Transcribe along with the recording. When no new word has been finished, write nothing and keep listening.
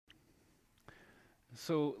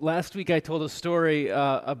So last week I told a story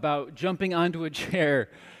about jumping onto a chair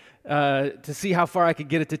to see how far I could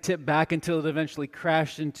get it to tip back until it eventually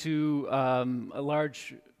crashed into a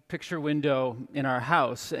large picture window in our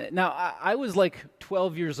house. Now, I was like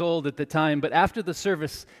 12 years old at the time, but after the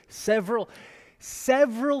service, several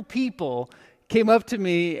people came up to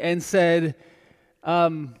me and said,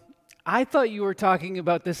 I thought you were talking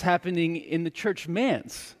about this happening in the church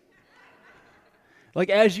manse. Like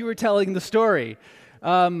as you were telling the story.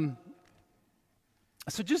 So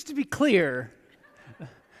just to be clear,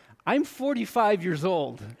 I'm 45 years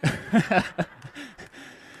old,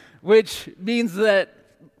 which means that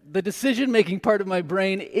the decision-making part of my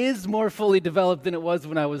brain is more fully developed than it was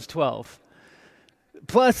when I was 12.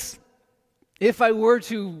 Plus, if I were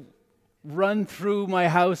to run through my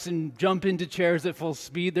house and jump into chairs at full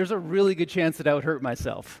speed, there's a really good chance that I would hurt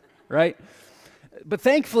myself, right? But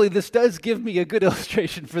thankfully, this does give me a good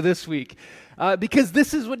illustration for this week, because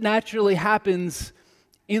this is what naturally happens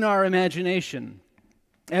in our imagination.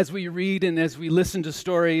 As we read and as we listen to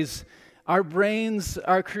stories, our brains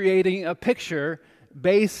are creating a picture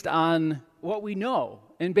based on what we know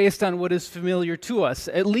and based on what is familiar to us,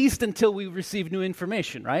 at least until we receive new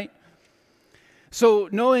information, right? So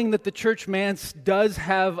knowing that the church manse does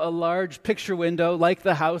have a large picture window like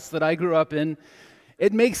the house that I grew up in,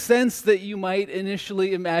 it makes sense that you might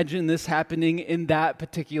initially imagine this happening in that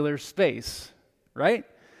particular space, right?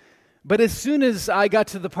 But as soon as I got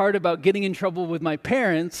to the part about getting in trouble with my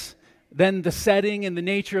parents, then the setting and the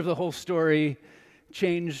nature of the whole story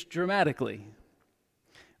changed dramatically.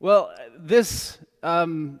 Well, this,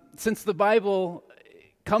 since the Bible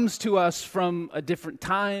comes to us from a different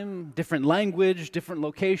time, different language, different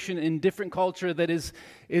location, and different culture that is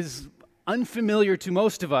unfamiliar to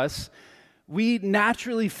most of us, we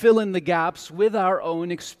naturally fill in the gaps with our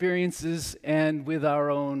own experiences and with our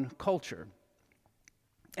own culture.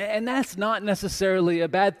 And that's not necessarily a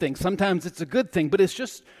bad thing. Sometimes it's a good thing, but it's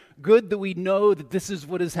just good that we know that this is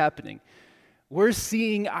what is happening. We're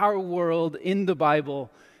seeing our world in the Bible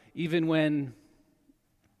even when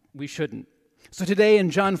we shouldn't. So today in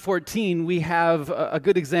John 14, we have a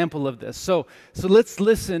good example of this. So let's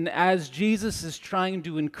listen as Jesus is trying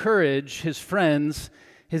to encourage his friends,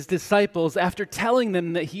 his disciples, after telling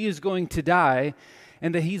them that he is going to die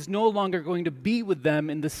and that he's no longer going to be with them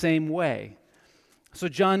in the same way. So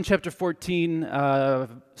John chapter 14,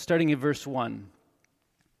 starting at verse 1.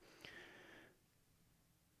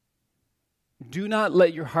 Do not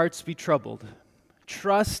let your hearts be troubled.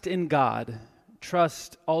 Trust in God.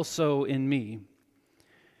 Trust also in me.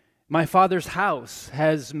 My Father's house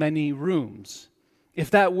has many rooms.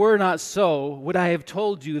 If that were not so, would I have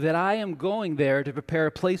told you that I am going there to prepare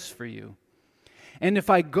a place for you? And if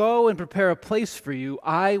I go and prepare a place for you,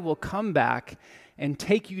 I will come back and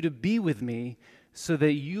take you to be with me, so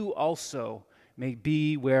that you also may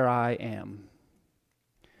be where I am.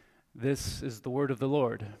 This is the word of the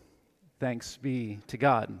Lord. Thanks be to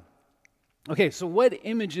God. Okay, so what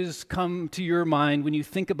images come to your mind when you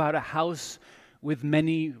think about a house with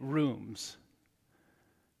many rooms?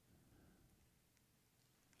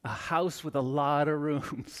 A house with a lot of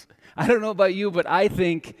rooms. I don't know about you, but I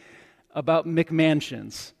think about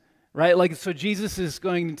McMansions, right? Like, so Jesus is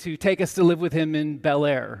going to take us to live with him in Bel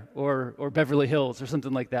Air or Beverly Hills or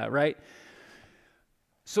something like that, right?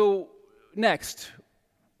 So next,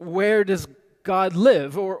 where does God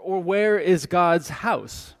live, or where is God's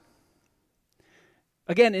house?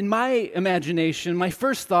 Again, in my imagination, my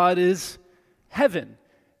first thought is heaven.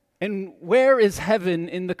 And where is heaven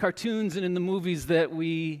in the cartoons and in the movies that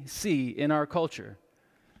we see in our culture?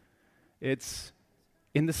 It's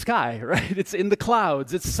in the sky, right? It's in the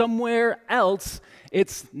clouds. It's somewhere else.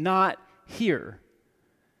 It's not here.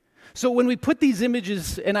 So when we put these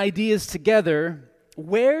images and ideas together,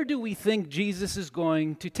 where do we think Jesus is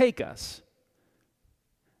going to take us?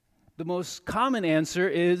 The most common answer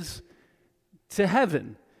is to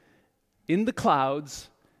heaven, in the clouds,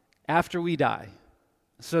 after we die,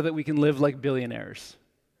 so that we can live like billionaires.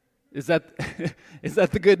 Is that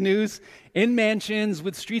the good news? In mansions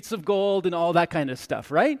with streets of gold and all that kind of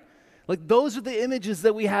stuff, right? Like those are the images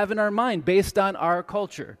that we have in our mind based on our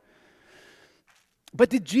culture. But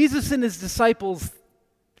did Jesus and his disciples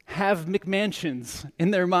have McMansions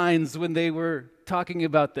in their minds when they were talking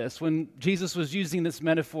about this, when Jesus was using this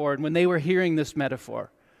metaphor and when they were hearing this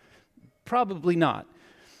metaphor? Probably not.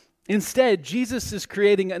 Instead, Jesus is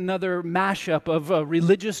creating another mashup of a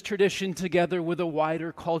religious tradition together with a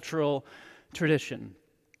wider cultural tradition.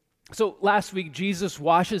 So last week, Jesus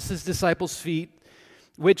washes his disciples' feet,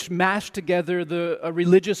 which mashed together a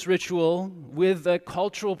religious ritual with a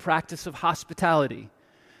cultural practice of hospitality.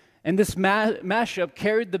 And this mashup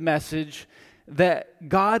carried the message that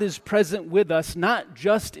God is present with us, not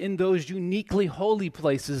just in those uniquely holy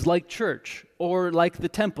places like church or like the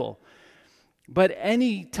temple, but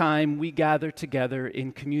any time we gather together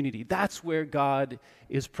in community. That's where God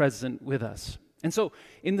is present with us. And so,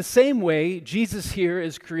 in the same way, Jesus here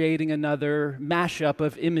is creating another mashup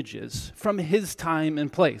of images from his time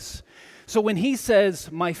and place. So when he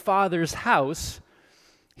says, my Father's house,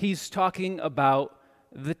 he's talking about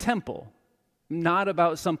the temple, not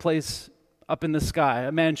about someplace up in the sky,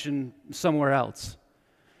 a mansion somewhere else.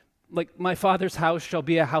 Like, my Father's house shall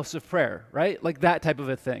be a house of prayer, right? Like that type of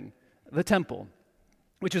a thing. The temple,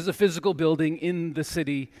 which is a physical building in the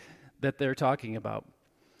city that they're talking about.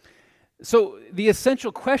 So the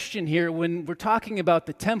essential question here when we're talking about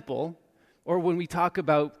the temple, or when we talk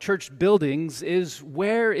about church buildings, is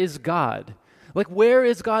where is God? Like, where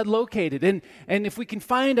is God located? And if we can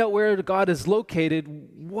find out where God is located,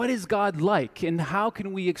 what is God like? And how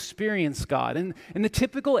can we experience God? And the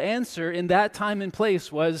typical answer in that time and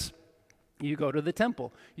place was, you go to the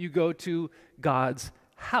temple. You go to God's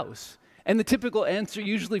house. And the typical answer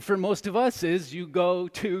usually for most of us is you go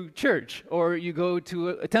to church, or you go to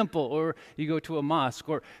a temple, or you go to a mosque,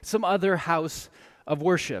 or some other house of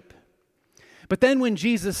worship. But then when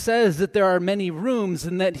Jesus says that there are many rooms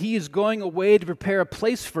and that he is going away to prepare a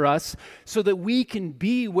place for us so that we can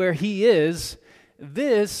be where he is,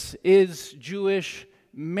 this is Jewish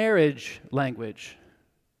marriage language.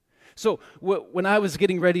 So when I was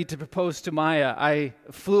getting ready to propose to Maya, I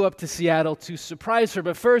flew up to Seattle to surprise her.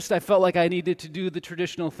 But first, I felt like I needed to do the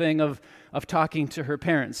traditional thing of talking to her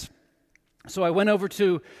parents. So I went over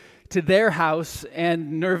to their house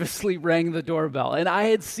and nervously rang the doorbell. And I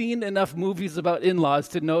had seen enough movies about in-laws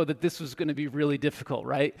to know that this was going to be really difficult,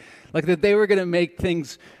 right? Like that they were going to make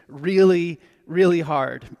things really, really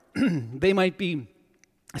hard. They might be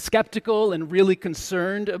skeptical and really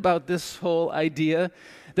concerned about this whole idea.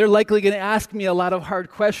 They're likely going to ask me a lot of hard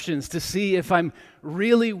questions to see if I'm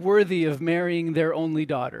really worthy of marrying their only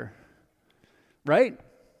daughter, right?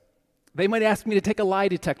 They might ask me to take a lie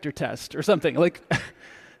detector test or something.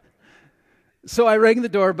 So I rang the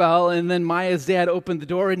doorbell, and then Maya's dad opened the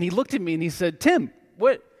door, and he looked at me, and he said, Tim,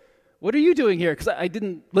 what are you doing here? Because I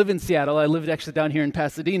didn't live in Seattle. I lived actually down here in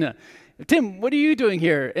Pasadena. Tim, what are you doing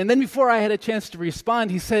here? And then before I had a chance to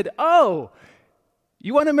respond, he said, oh,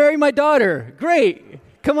 you want to marry my daughter? Great.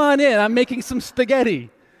 Come on in. I'm making some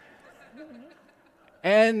spaghetti.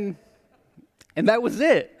 And that was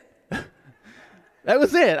it. That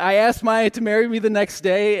was it. I asked Maya to marry me the next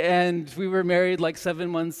day, and we were married like 7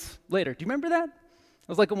 months later. Do you remember that? It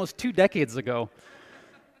was like almost 2 decades ago.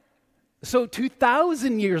 So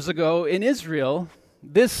 2,000 years ago in Israel,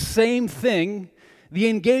 this same thing, the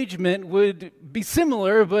engagement would be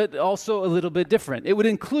similar, but also a little bit different. It would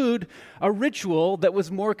include a ritual that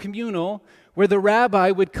was more communal, where the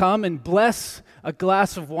rabbi would come and bless a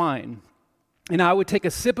glass of wine. And I would take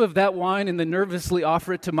a sip of that wine and then nervously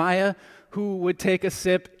offer it to Maya, who would take a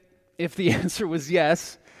sip if the answer was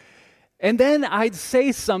yes. And then I'd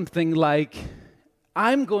say something like,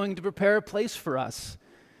 I'm going to prepare a place for us.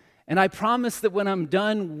 And I promise that when I'm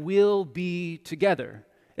done, we'll be together.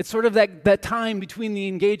 It's sort of that time between the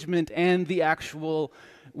engagement and the actual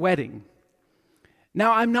wedding.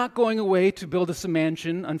 Now, I'm not going away to build us a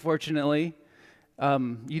mansion, unfortunately.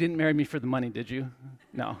 You didn't marry me for the money, did you?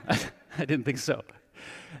 No, I didn't think so.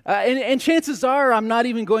 And chances are I'm not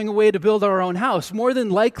even going away to build our own house. More than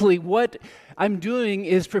likely, what I'm doing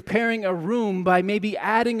is preparing a room by maybe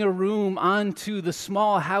adding a room onto the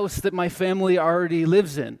small house that my family already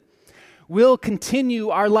lives in. We'll continue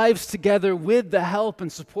our lives together with the help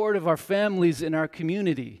and support of our families in our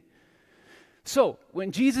community. So,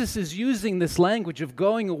 when Jesus is using this language of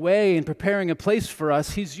going away and preparing a place for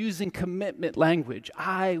us, he's using commitment language.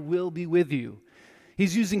 I will be with you.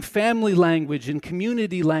 He's using family language and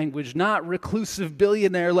community language, not reclusive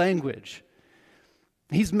billionaire language.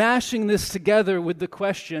 He's mashing this together with the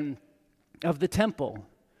question of the temple.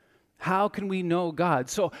 How can we know God?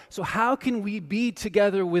 So how can we be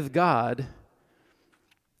together with God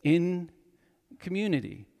in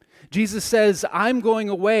community? Jesus says, I'm going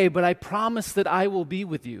away, but I promise that I will be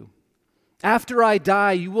with you. After I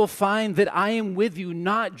die, you will find that I am with you,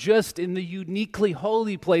 not just in the uniquely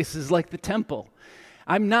holy places like the temple.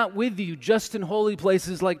 I'm not with you just in holy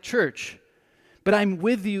places like church, but I'm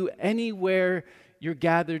with you anywhere you're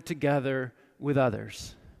gathered together with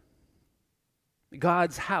others.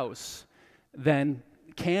 God's house, then,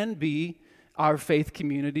 can be our faith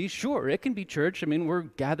community. Sure, it can be church. I mean, we're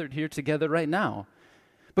gathered here together right now.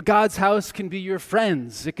 But God's house can be your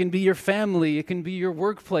friends, it can be your family, it can be your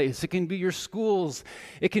workplace, it can be your schools,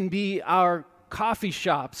 it can be our coffee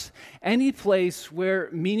shops, any place where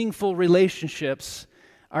meaningful relationships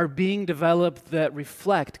are being developed that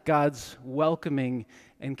reflect God's welcoming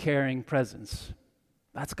and caring presence.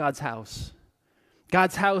 That's God's house.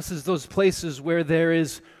 God's house is those places where there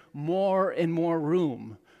is more and more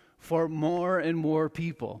room for more and more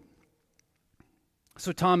people.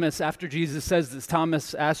 So Thomas, after Jesus says this,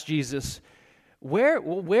 Thomas asked Jesus, where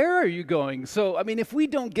are you going? So, if we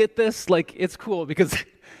don't get this, it's cool because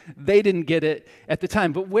they didn't get it at the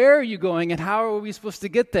time. But where are you going and how are we supposed to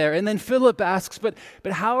get there? And then Philip asks, but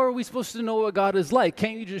how are we supposed to know what God is like?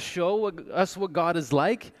 Can't you just show us what God is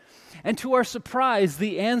like? And to our surprise,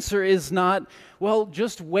 the answer is not, well,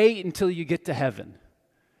 just wait until you get to heaven.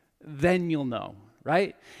 Then you'll know,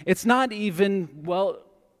 right? It's not even, well,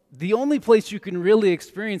 the only place you can really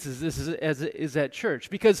experience this is at church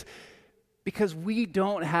because we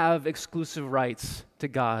don't have exclusive rights to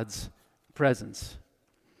God's presence.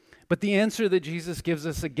 But the answer that Jesus gives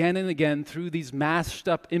us again and again through these mashed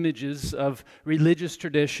up images of religious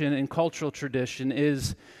tradition and cultural tradition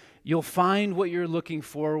is you'll find what you're looking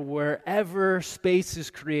for wherever space is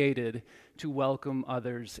created to welcome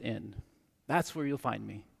others in. That's where you'll find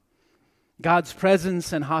me. God's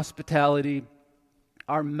presence and hospitality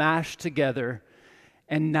are mashed together,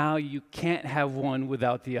 and now you can't have one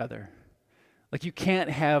without the other. You can't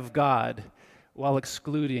have God while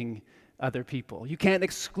excluding other people. You can't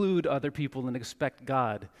exclude other people and expect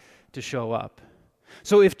God to show up.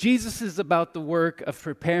 So if Jesus is about the work of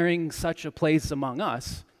preparing such a place among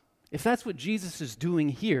us, if that's what Jesus is doing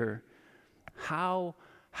here, how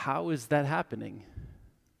is that happening?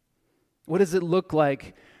 What does it look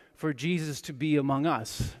like for Jesus to be among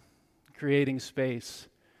us, creating space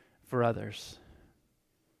for others?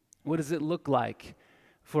 What does it look like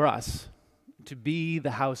for us to be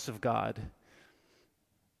the house of God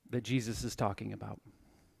that Jesus is talking about?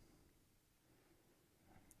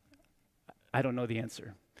 I don't know the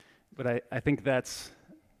answer, but I think that's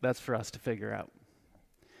for us to figure out.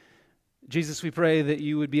 Jesus, we pray that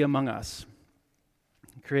you would be among us,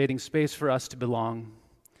 creating space for us to belong,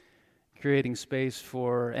 creating space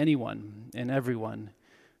for anyone and everyone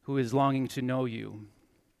who is longing to know you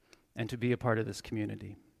and to be a part of this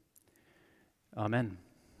community. Amen.